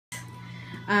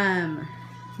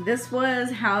This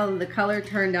was how the color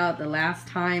turned out the last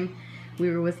time we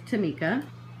were with Tamika.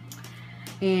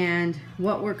 And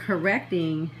what we're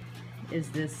correcting is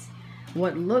this,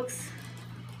 what looks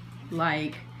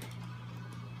like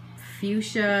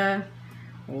fuchsia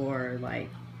or like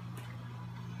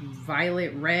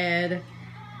violet red.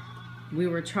 We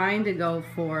were trying to go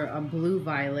for a blue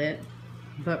violet,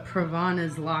 but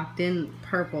Pravana's Locked in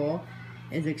purple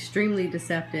is extremely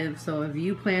deceptive. So if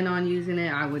you plan on using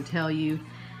it, I would tell you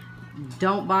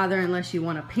don't bother unless you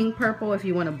want a pink purple. If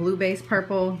you want a blue base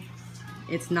purple,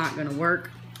 it's not gonna work.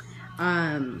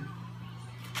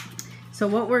 So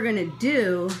what we're gonna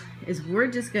do is we're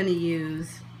just gonna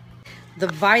use the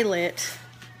violet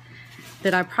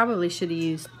that I probably should have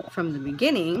used from the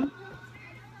beginning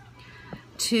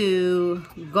to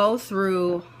go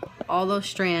through all those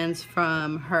strands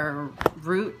from her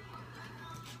root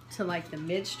to like the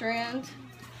mid strand.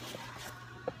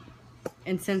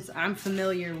 And since I'm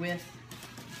familiar with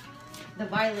the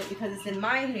violet because it's in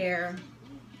my hair,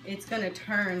 it's gonna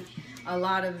turn a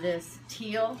lot of this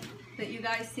teal that you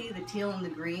guys see, the teal and the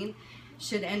green,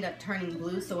 should end up turning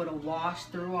blue, so it'll wash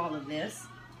through all of this.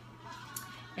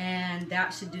 And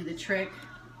that should do the trick.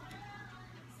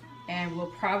 And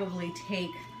we'll probably take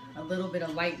a little bit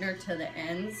of lightener to the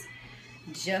ends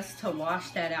just to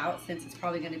wash that out, since it's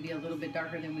probably going to be a little bit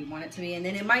darker than we want it to be. And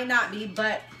then it might not be,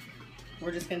 but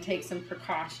we're just going to take some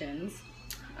precautions.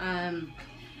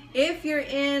 If you're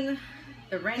in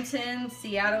the Renton,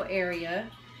 Seattle area,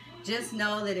 just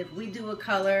know that if we do a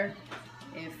color,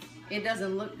 if it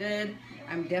doesn't look good,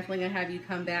 I'm definitely going to have you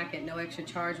come back at no extra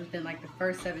charge within like the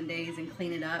first 7 days and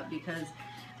clean it up, because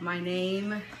my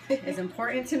name is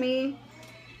important to me.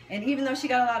 And even though she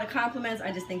got a lot of compliments,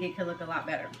 I just think it could look a lot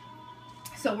better.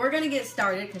 So we're going to get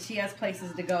started because she has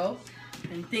places to go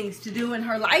and things to do in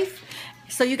her life.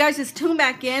 So you guys just tune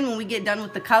back in when we get done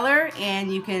with the color,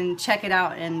 and you can check it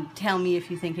out and tell me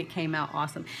if you think it came out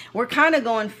awesome. We're kind of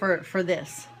going for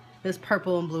this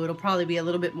purple and blue. It'll probably be a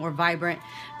little bit more vibrant,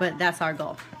 but that's our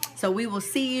goal. So we will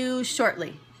see you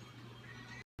shortly.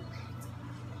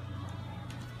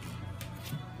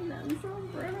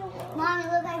 Mommy,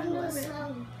 look, I can do it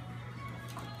slow.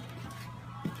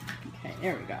 Okay,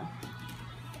 there we go.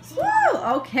 Woo!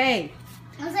 Okay.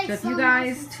 Like so if you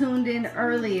guys tuned in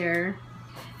earlier,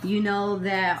 you know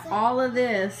that all of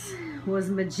this was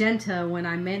magenta when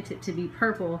I meant it to be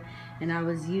purple, and I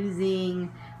was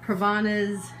using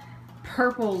Pravana's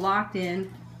purple Locked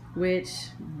in, which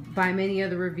by many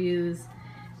other reviews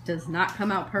does not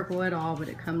come out purple at all, but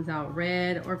it comes out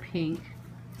red or pink.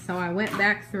 So I went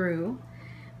back through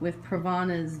with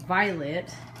Pravana's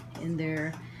Violet in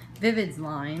their Vivids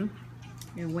line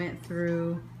and went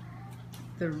through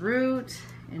the root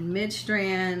and mid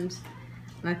strand,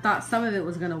 and I thought some of it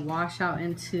was going to wash out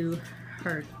into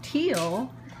her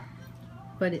teal,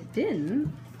 but it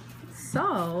didn't.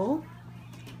 So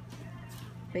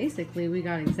basically we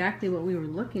got exactly what we were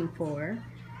looking for.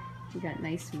 We got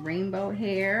nice rainbow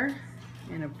hair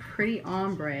and a pretty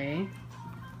ombre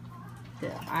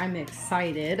that I'm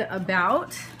excited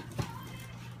about,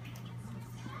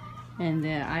 and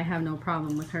that I have no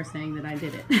problem with her saying that I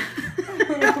did it.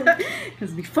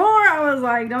 Because before I was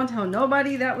like, don't tell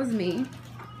nobody that was me.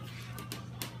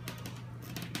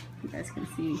 You guys can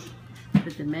see the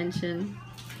dimension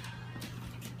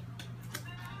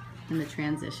and the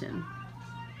transition.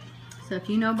 So if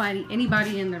you know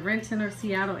anybody in the Renton or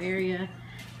Seattle area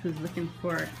who's looking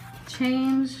for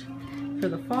change for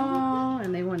the fall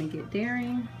and they want to get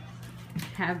daring,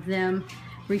 have them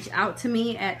reach out to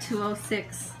me at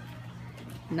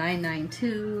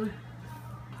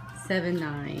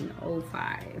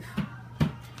 206-992-7905.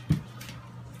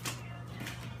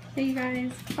 Hey you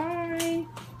guys, bye.